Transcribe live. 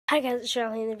Hi guys, it's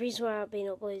Charlie, and the reason why I've been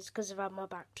uploading is because I've had my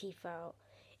back teeth out.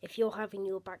 If you're having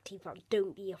your back teeth out,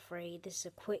 don't be afraid. This is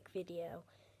a quick video.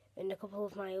 And a couple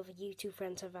of my other YouTube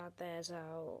friends have had theirs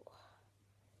out.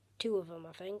 2 of them,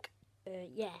 I think.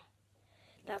 Yeah,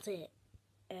 that's it.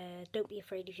 Don't be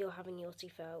afraid if you're having your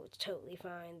teeth out. It's totally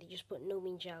fine. They just put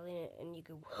no-mean gel in it and you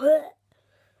go, "What?"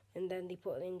 And then they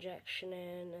put an injection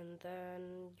in and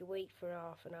then you wait for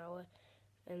half an hour.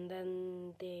 And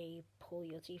then they pull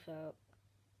your teeth out.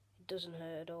 It doesn't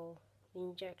hurt at all. The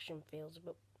injection feels a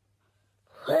bit.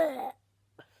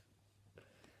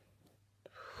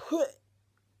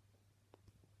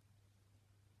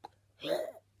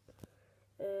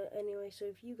 Anyway, so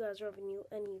if you guys are having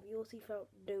any of your teeth out,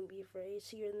 don't be afraid.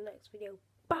 See you in the next video.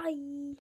 Bye!